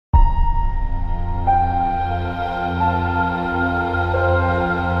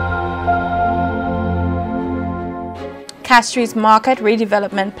Castries Market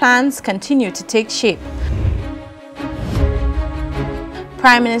Redevelopment plans continue to take shape.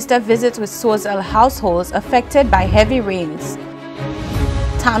 Prime Minister visits with Choiseul households affected by heavy rains.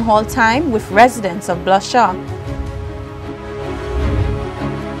 Town hall time with residents of Lucia.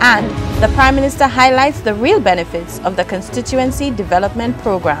 And the Prime Minister highlights the real benefits of the Constituency Development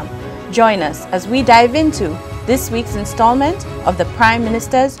Program. Join us as we dive into this week's installment of the Prime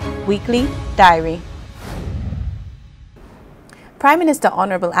Minister's Weekly Diary. Prime Minister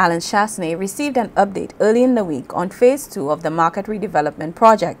Honorable Chastanet received an update early in the week on Phase 2 of the Market Redevelopment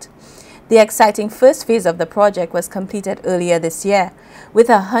Project. The exciting first phase of the project was completed earlier this year, with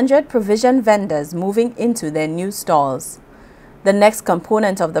 100 provision vendors moving into their new stalls. The next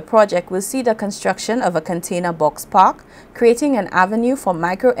component of the project will see the construction of a container box park, creating an avenue for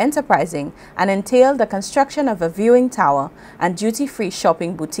micro-enterprising, and entail the construction of a viewing tower and duty-free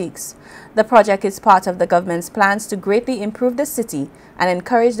shopping boutiques. The project is part of the government's plans to greatly improve the city and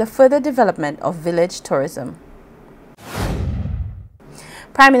encourage the further development of village tourism.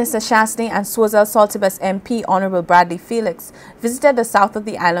 Prime Minister Chastanet and Choiseul Saltibus MP Honorable Bradley Felix visited the south of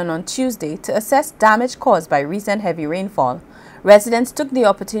the island on Tuesday to assess damage caused by recent heavy rainfall. Residents took the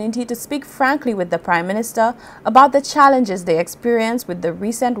opportunity to speak frankly with the Prime Minister about the challenges they experienced with the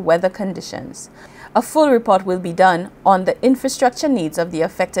recent weather conditions. A full report will be done on the infrastructure needs of the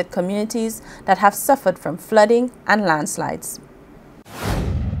affected communities that have suffered from flooding and landslides.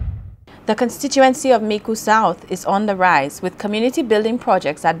 The constituency of Micoud South is on the rise, with community building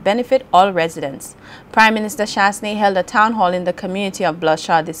projects that benefit all residents. Prime Minister Chastanet held a town hall in the community of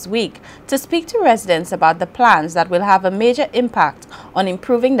Lucia this week to speak to residents about the plans that will have a major impact on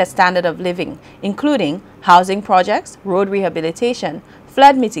improving the standard of living, including housing projects, road rehabilitation,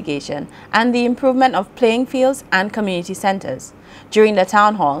 flood mitigation, and the improvement of playing fields and community centers. During the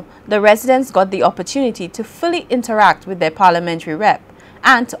town hall, the residents got the opportunity to fully interact with their parliamentary rep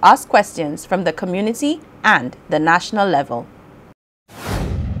and to ask questions from the community and the national level.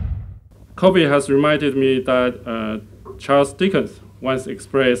 COVID has reminded me that Charles Dickens once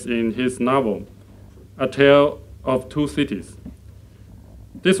expressed in his novel, A Tale of Two Cities.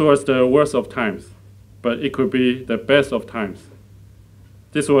 This was the worst of times, but it could be the best of times.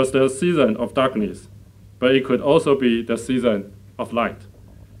 This was the season of darkness, but it could also be the season of light.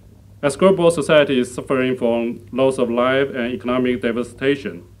 As global society is suffering from loss of life and economic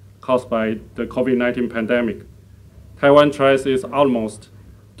devastation caused by the COVID-19 pandemic, Taiwan tries its utmost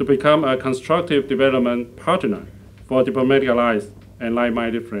to become a constructive development partner for diplomatic allies and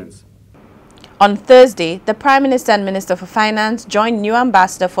like-minded friends. On Thursday, the Prime Minister and Minister for Finance joined new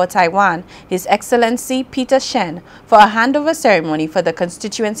Ambassador for Taiwan, His Excellency Peter Shen, for a handover ceremony for the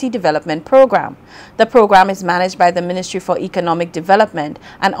Constituency Development Program. The program is managed by the Ministry for Economic Development,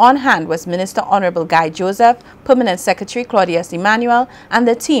 and on hand was Minister Honorable Guy Joseph, Permanent Secretary Claudius Emmanuel, and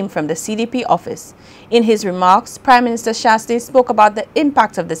the team from the CDP office. In his remarks, Prime Minister Chastanet spoke about the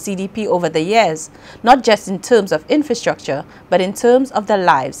impact of the CDP over the years, not just in terms of infrastructure, but in terms of the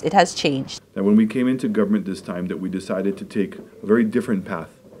lives it has changed. And when we came into government this time, that we decided to take a very different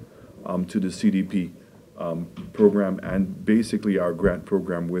path to the CDP program and basically our grant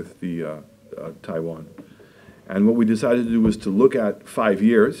program with the Taiwan. And what we decided to do was to look at 5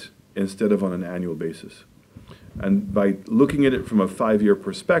 years instead of on an annual basis. And by looking at it from a 5-year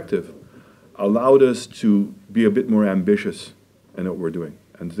perspective, allowed us to be a bit more ambitious in what we're doing.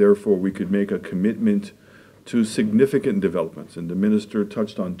 And therefore, we could make a commitment to significant developments. And the Minister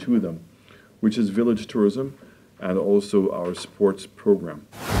touched on 2 of them, which is village tourism and also our sports program.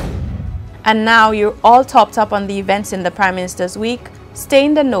 And now you're all topped up on the events in the Prime Minister's Week. Stay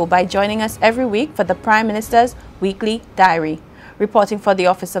in the know by joining us every week for the Prime Minister's Weekly Diary. Reporting for the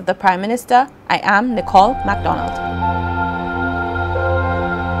Office of the Prime Minister, I am Nicole MacDonald.